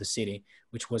center of the city,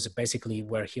 which was basically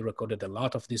where he recorded a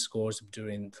lot of these scores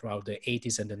throughout the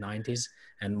 80s and the 90s,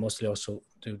 and mostly also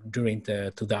during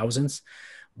the 2000s.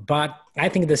 But I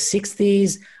think the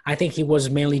 60s, I think he was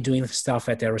mainly doing stuff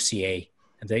at RCA,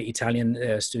 the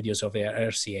Italian studios of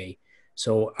RCA.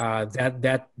 So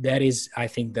that is, I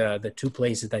think, the two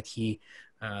places that he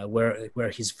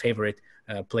were his favorite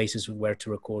places were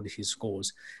to record his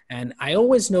scores. And I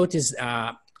always noticed,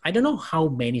 I don't know how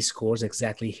many scores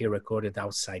exactly he recorded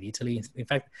outside Italy. In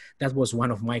fact, that was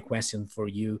one of my questions for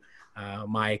you,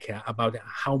 Mike, about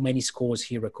how many scores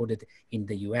he recorded in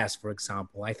the US, for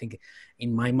example. I think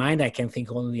in my mind, I can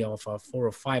think only of 4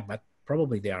 or 5, but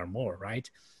probably there are more, right?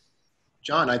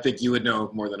 John, I think you would know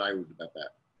more than I would about that.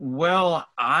 Well,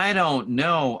 I don't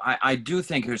know. I do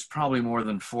think there's probably more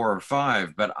than 4 or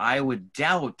 5, but I would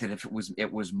doubt that if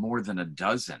it was more than a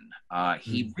dozen.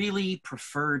 He really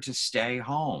preferred to stay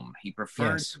home. He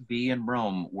preferred to be in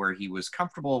Rome, where he was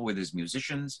comfortable with his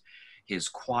musicians, his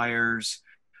choirs,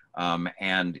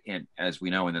 and as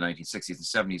we know, in the 1960s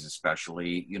and 70s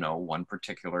especially, one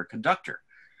particular conductor,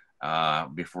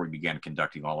 before he began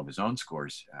conducting all of his own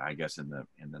scores, I guess in the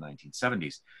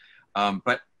 1970s.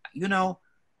 But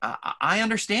I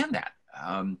understand that.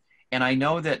 And I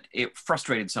know that it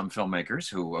frustrated some filmmakers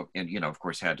who, of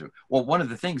course, had to. Well, one of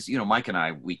the things, Mike and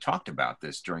I, we talked about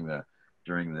this during the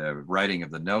writing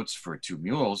of the notes for Two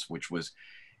Mules, which was,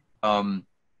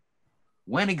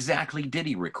 when exactly did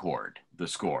he record the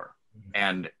score?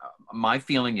 And my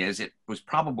feeling is it was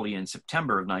probably in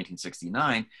September of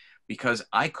 1969, because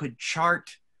I could chart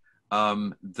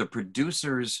the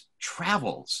producer's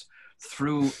travels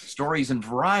through Stories and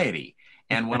Variety.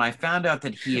 And when I found out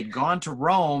that he had gone to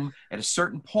Rome at a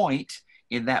certain point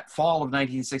in that fall of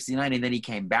 1969, and then he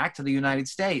came back to the United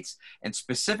States, and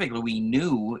specifically we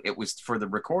knew it was for the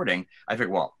recording, I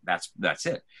figured, well, that's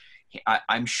it.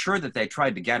 I'm sure that they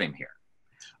tried to get him here,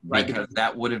 because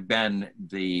that would have been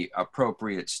the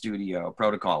appropriate studio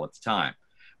protocol at the time.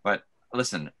 But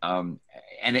listen, and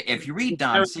if you read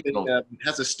Don Siegel, it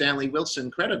has a Stanley Wilson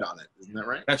credit on it, isn't that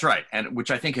right? That's right, and which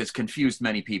I think has confused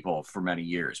many people for many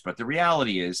years. But the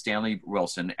reality is, Stanley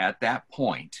Wilson at that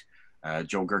point,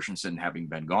 Joe Gershenson having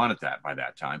been gone by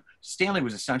that time, Stanley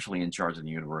was essentially in charge of the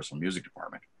Universal Music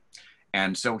Department,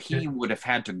 and so he would have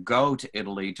had to go to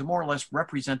Italy to more or less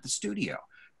represent the studio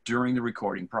during the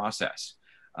recording process.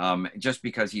 Just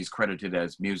because he's credited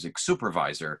as music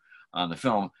supervisor on the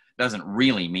film doesn't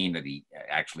really mean that he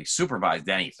actually supervised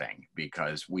anything,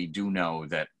 because we do know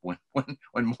that when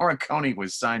Morricone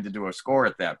was signed to do a score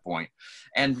at that point,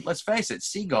 and let's face it,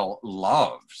 Siegel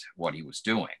loved what he was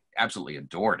doing, absolutely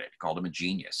adored it, called him a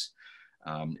genius.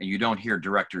 And you don't hear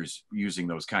directors using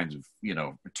those kinds of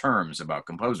terms about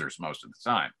composers most of the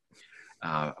time.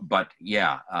 But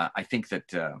yeah, I think that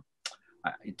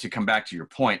to come back to your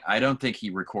point, I don't think he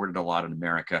recorded a lot in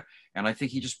America, and I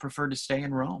think he just preferred to stay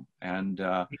in Rome. And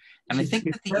I think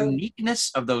that the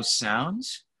uniqueness of those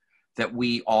sounds that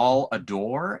we all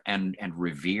adore and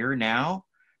revere now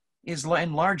is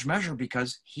in large measure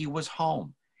because he was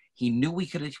home. He knew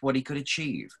what he could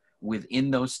achieve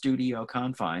within those studio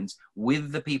confines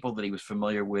with the people that he was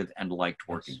familiar with and liked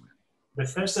working with. The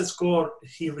first score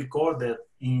he recorded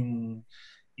in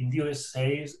the USA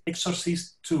is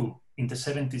Exorcist 2 in the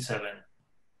 77.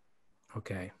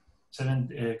 Okay.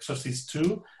 Exorcist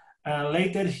 2.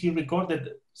 Later he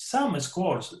recorded some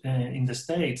scores in the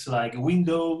States, like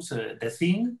Windows, The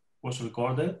Thing was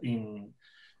recorded in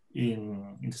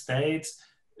the States.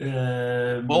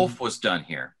 Wolf was done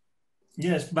here.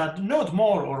 Yes, but not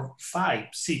more, or 5,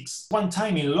 6. One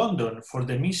time in London for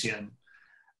the mission,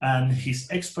 and his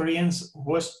experience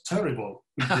was terrible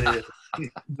with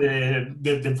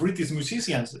the British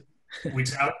musicians,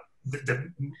 which are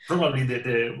probably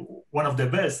one of the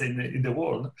best in the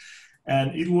world.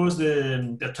 And it was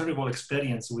the terrible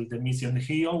experience with the mission.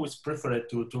 He always preferred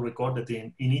to record it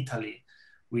in Italy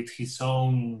with his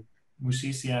own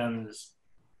musicians.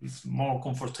 It's more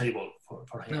comfortable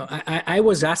for him. No, I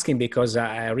was asking because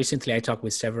recently I talked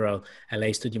with several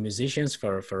LA studio musicians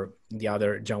for the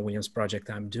other John Williams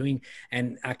project I'm doing,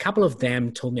 and a couple of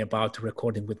them told me about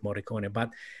recording with Morricone,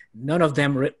 but none of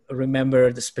them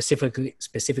remembered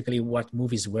specifically what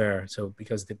movies were. So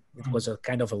because it was a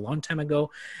kind of a long time ago,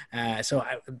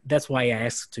 that's why I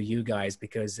asked to you guys,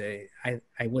 because I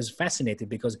was fascinated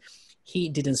because he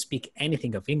didn't speak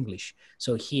anything of English,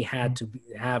 so he had to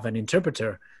have an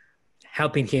interpreter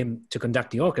helping him to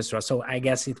conduct the orchestra. So I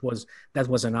guess that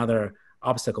was another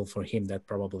obstacle for him that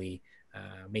probably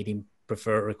made him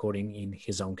prefer recording in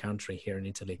his own country here in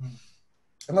Italy.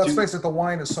 And let's face it, the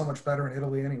wine is so much better in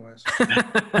Italy anyways.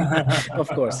 Of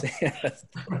course. Yes.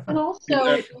 And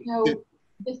also,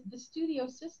 the studio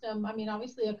system, I mean,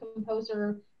 obviously a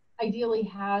composer ideally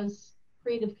has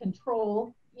creative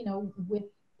control, with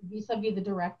vis-a-vis the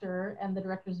director and the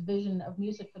director's vision of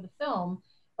music for the film,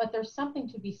 but there's something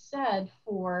to be said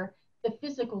for the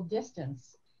physical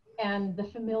distance and the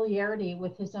familiarity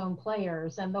with his own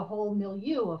players and the whole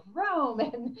milieu of Rome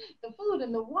and the food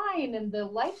and the wine and the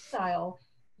lifestyle.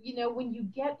 When you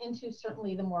get into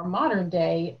certainly the more modern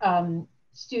day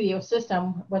studio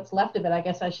system, what's left of it, I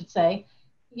guess I should say,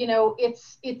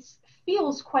 it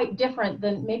feels quite different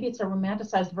than, maybe it's a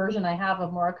romanticized version I have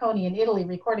of Morricone in Italy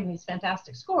recording these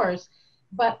fantastic scores,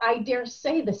 but I dare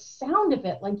say the sound of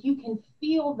it, like you can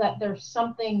feel that there's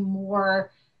something more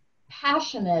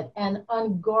passionate and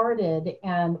unguarded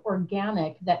and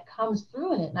organic that comes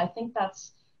through in it. And I think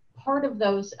that's part of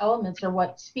those elements are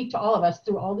what speak to all of us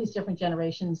through all these different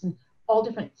generations and all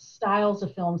different styles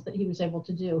of films that he was able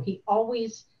to do. He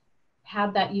always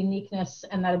had that uniqueness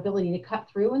and that ability to cut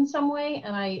through in some way.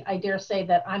 And I dare say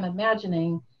that I'm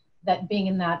imagining that being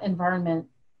in that environment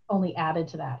only added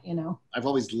to that, I've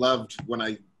always loved when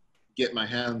I get my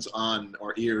hands on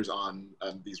or ears on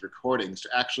these recordings to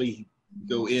actually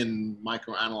go in,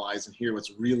 microanalyze, and hear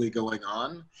what's really going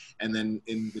on. And then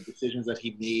in the decisions that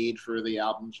he made for the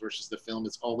albums versus the film,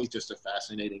 it's always just a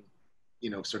fascinating,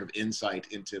 sort of insight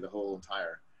into the whole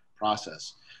entire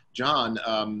process. John,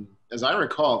 as I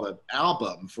recall, the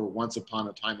album for Once Upon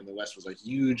a Time in the West was a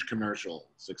huge commercial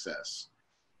success.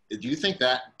 Do you think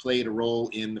that played a role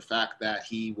in the fact that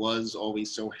he was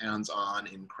always so hands-on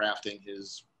in crafting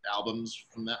his albums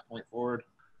from that point forward?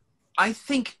 I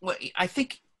think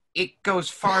it goes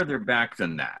farther back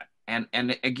than that. And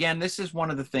again, this is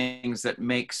one of the things that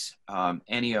makes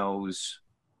Ennio's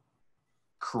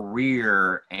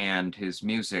career and his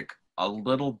music a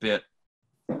little bit,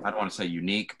 I don't want to say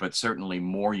unique, but certainly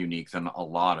more unique than a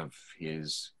lot of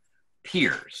his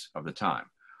peers of the time,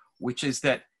 which is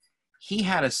that he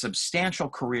had a substantial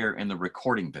career in the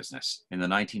recording business in the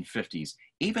 1950s,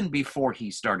 even before he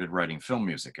started writing film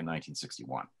music in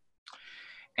 1961.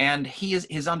 And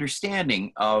his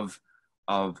understanding of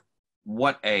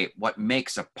what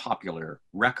makes a popular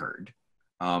record,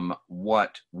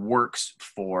 what works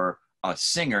for a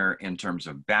singer in terms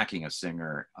of backing a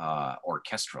singer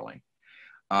orchestrally,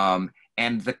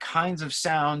 and the kinds of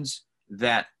sounds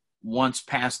that once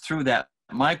passed through that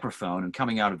microphone and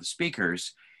coming out of the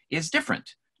speakers is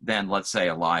different than, let's say,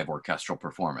 a live orchestral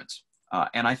performance.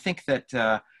 And I think that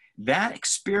that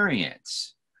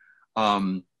experience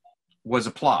was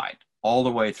applied all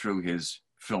the way through his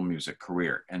film music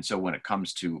career. And so when it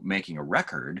comes to making a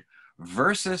record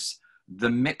versus the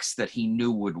mix that he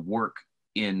knew would work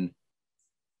in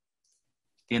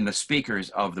the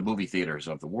speakers of the movie theaters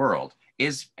of the world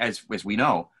is, as we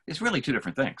know, is really two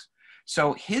different things.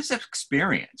 So his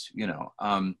experience,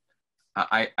 one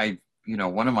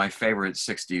of my favorite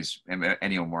 60s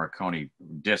Ennio Morricone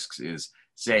discs is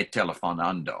Se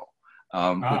Telefonando,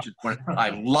 which is what I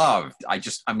loved.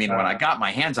 When I got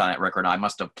my hands on that record, I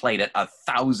must have played it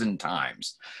 1,000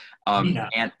 times.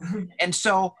 And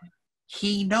so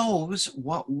he knows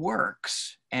what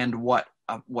works and what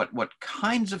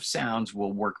kinds of sounds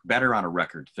will work better on a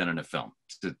record than in a film,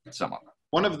 to sum up.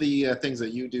 One of the things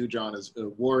that you do, John, is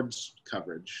awards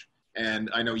coverage. And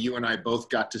I know you and I both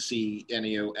got to see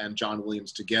Ennio and John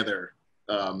Williams together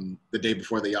the day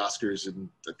before the Oscars in,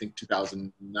 I think,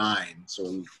 2009, so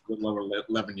a little over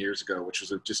 11 years ago, which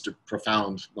was just a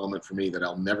profound moment for me that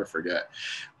I'll never forget.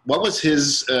 What was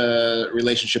his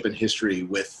relationship and history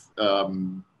with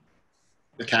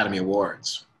Academy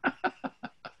Awards?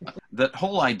 The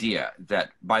whole idea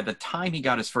that by the time he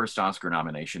got his first Oscar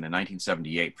nomination in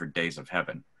 1978 for Days of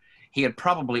Heaven, he had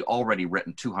probably already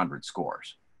written 200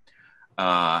 scores.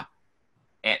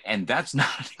 And that's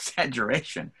not an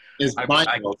exaggeration. His mind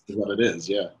is what it is,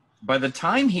 yeah. By the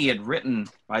time he had written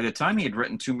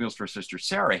Two Mules for Sister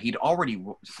Sarah, he'd already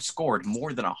scored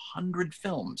more than 100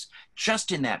 films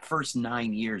just in that first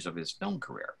 9 years of his film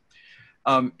career.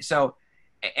 So,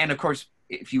 and of course,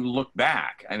 if you look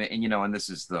back, I mean, and, you know, and this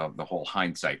is the whole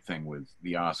hindsight thing with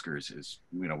the Oscars is,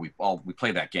 you know, we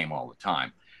play that game all the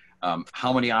time.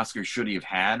 How many Oscars should he have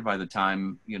had by the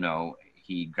time, you know,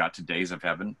 he got to Days of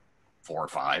Heaven? 4 or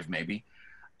 5, maybe.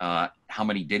 How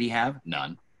many did he have?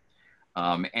 None.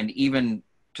 And even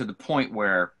to the point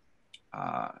where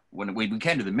when we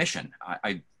came to the mission,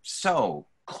 I so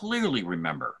clearly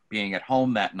remember being at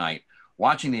home that night,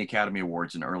 watching the Academy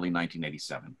Awards in early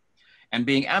 1987, and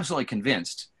being absolutely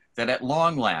convinced that at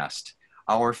long last,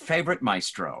 our favorite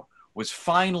maestro was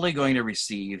finally going to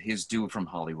receive his due from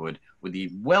Hollywood with the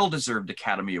well-deserved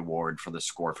Academy Award for the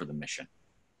score for The Mission.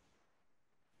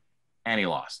 And he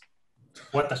lost.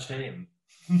 What a shame.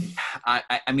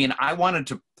 I mean, I wanted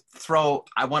to throw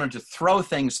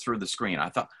things through the screen. I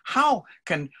thought, how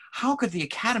could the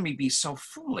Academy be so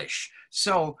foolish,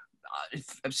 so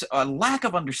a lack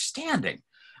of understanding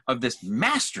of this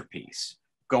masterpiece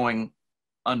going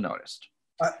unnoticed?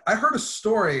 I heard a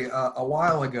story a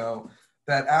while ago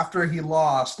that after he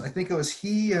lost, I think it was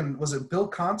he and was it Bill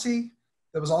Conti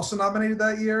that was also nominated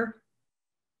that year?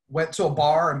 Went to a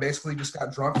bar and basically just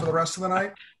got drunk for the rest of the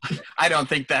night? I don't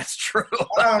think that's true.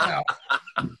 I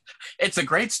don't know. It's a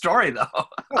great story, though.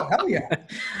 Oh, hell yeah.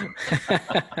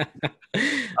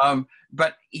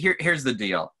 But here's the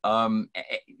deal.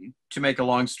 To make a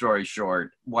long story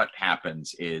short, what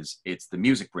happens is it's the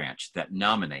music branch that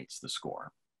nominates the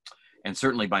score. And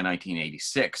certainly by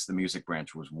 1986, the music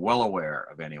branch was well aware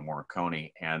of Ennio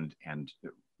Morricone and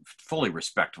fully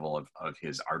respectful of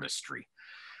his artistry.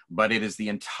 But it is the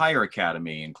entire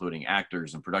Academy, including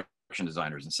actors and production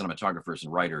designers and cinematographers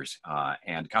and writers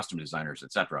and costume designers,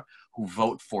 etc., who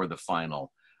vote for the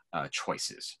final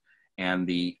choices. And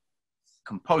the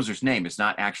composer's name is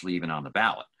not actually even on the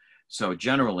ballot. So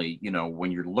generally, you know,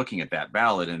 when you're looking at that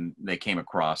ballot and they came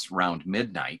across around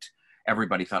midnight,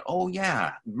 everybody thought, oh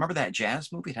yeah, remember that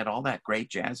jazz movie? It had all that great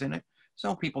jazz in it.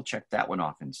 So people checked that one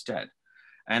off instead.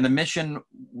 And The Mission,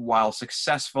 while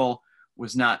successful,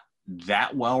 was not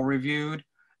that well reviewed.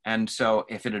 And so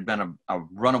if it had been a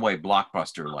runaway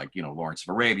blockbuster like, you know, Lawrence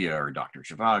of Arabia or Dr.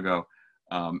 Zhivago,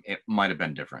 it might have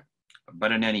been different.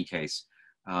 But in any case,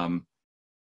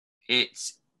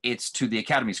 it's to the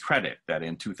Academy's credit that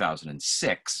in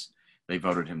 2006, they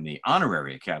voted him the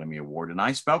Honorary Academy Award. And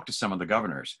I spoke to some of the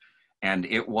governors, and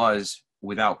it was,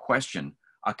 without question,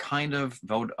 a kind of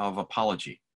vote of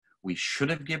apology. We should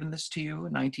have given this to you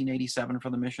in 1987 for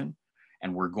The Mission,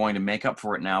 and we're going to make up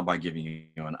for it now by giving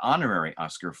you an honorary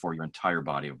Oscar for your entire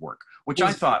body of work, which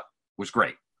I thought was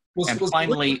great, and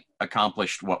finally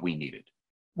accomplished what we needed.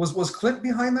 Was Clint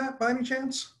behind that by any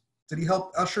chance? Did he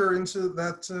help usher into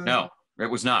that? No, it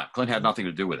was not. Clint had nothing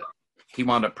to do with it. He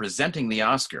wound up presenting the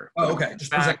Oscar. Oh, okay.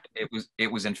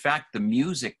 It was in fact the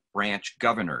music branch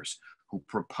governors who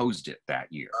proposed it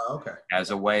that year. Oh, okay. As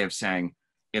a way of saying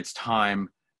it's time.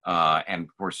 And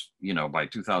of course, you know, by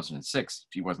 2006,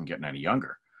 he wasn't getting any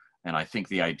younger. And I think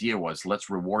the idea was, let's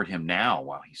reward him now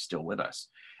while he's still with us.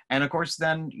 And of course,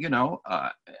 then, you know,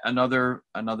 another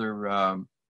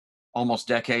almost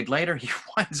decade later, he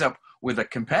winds up with a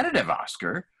competitive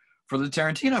Oscar for the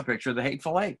Tarantino picture, The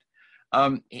Hateful Eight.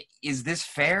 Is this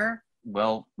fair?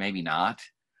 Well, maybe not.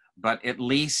 But at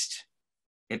least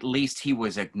he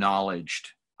was acknowledged,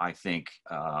 I think,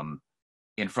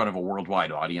 in front of a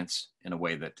worldwide audience in a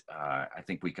way that I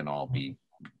think we can all be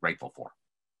grateful for.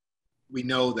 We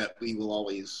know that we will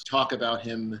always talk about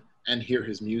him and hear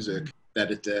his music,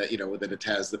 that it, you know, that it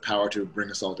has the power to bring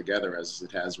us all together as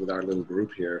it has with our little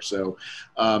group here. So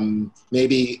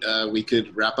maybe we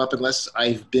could wrap up, unless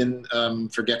I've been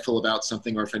forgetful about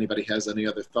something, or if anybody has any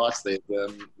other thoughts they'd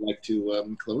like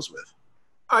to close with.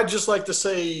 I'd just like to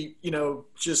say, you know,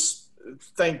 just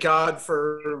thank God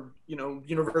for, you know,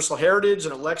 Universal Heritage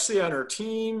and Alexia and her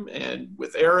team, and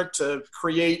with Eric to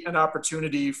create an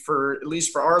opportunity for, at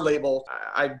least for our label.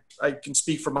 I can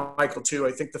speak for Michael too.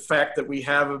 I think the fact that we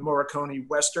have a Morricone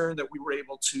Western that we were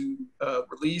able to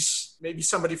release, maybe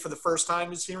somebody for the first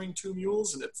time is hearing Two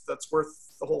Mules, and that's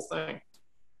worth the whole thing.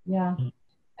 Yeah.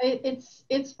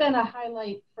 It's been a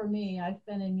highlight for me. I've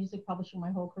been in music publishing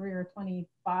my whole career, 20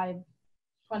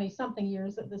 something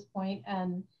years at this point,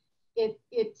 and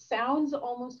it sounds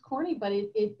almost corny, but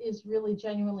it is really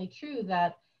genuinely true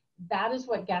that is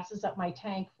what gasses up my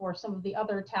tank for some of the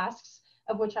other tasks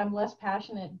of which I'm less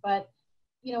passionate. But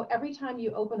you know, every time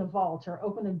you open a vault or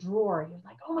open a drawer, you're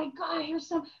like, oh my God,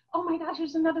 oh my gosh,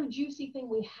 here's another juicy thing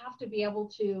we have to be able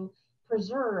to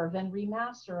preserve and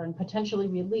remaster and potentially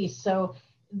release. So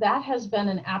that has been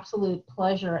an absolute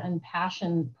pleasure and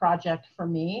passion project for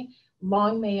me.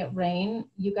 Long may it reign.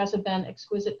 You guys have been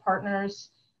exquisite partners.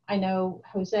 I know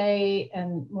José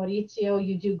and Maurizio,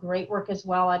 you do great work as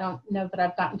well. I don't know that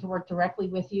I've gotten to work directly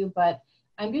with you, but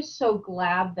I'm just so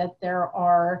glad that there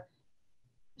are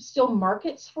still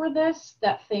markets for this,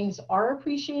 that things are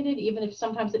appreciated, even if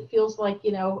sometimes it feels like,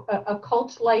 you know, a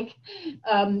cult-like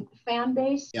fan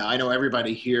base. Yeah, I know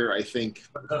everybody here, I think,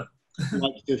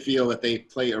 like to feel that they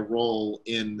play a role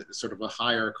in sort of a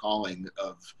higher calling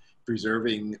of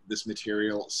preserving this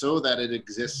material so that it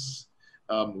exists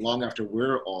long after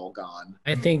we're all gone.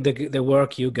 I think the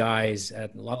work you guys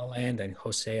at La La Land and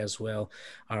José as well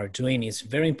are doing is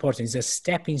very important. It's a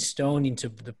stepping stone into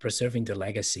preserving the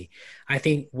legacy. I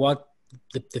think what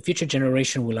the future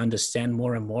generation will understand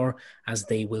more and more as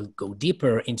they will go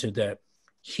deeper into the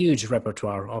huge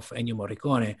repertoire of Ennio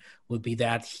Morricone will be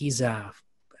that he's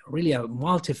really a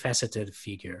multifaceted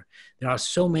figure. There are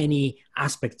so many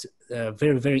aspects,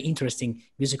 very, very interesting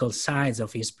musical sides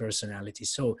of his personality.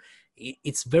 So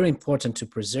it's very important to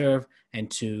preserve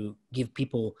and to give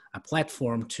people a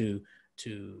platform to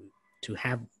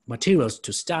have materials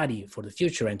to study for the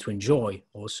future and to enjoy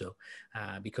also,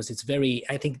 because it's very,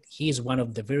 I think he is one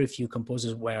of the very few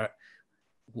composers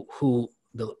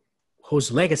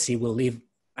whose legacy will live,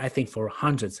 I think, for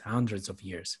hundreds of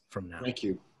years from now. Thank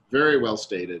you. Very well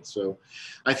stated. So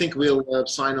I think we'll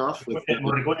sign off with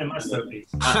Morricone masterpiece.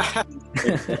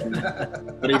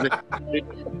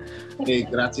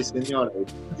 Grazie signore.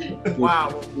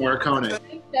 Wow. Morricone.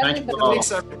 Thank you all.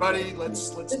 Thanks everybody. Let's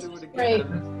do it again. Great.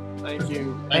 Thank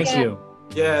you. Thank you.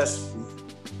 Yes.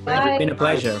 Bye. It's been a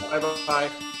pleasure. Bye bye.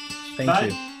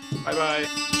 Thank you. Bye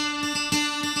bye.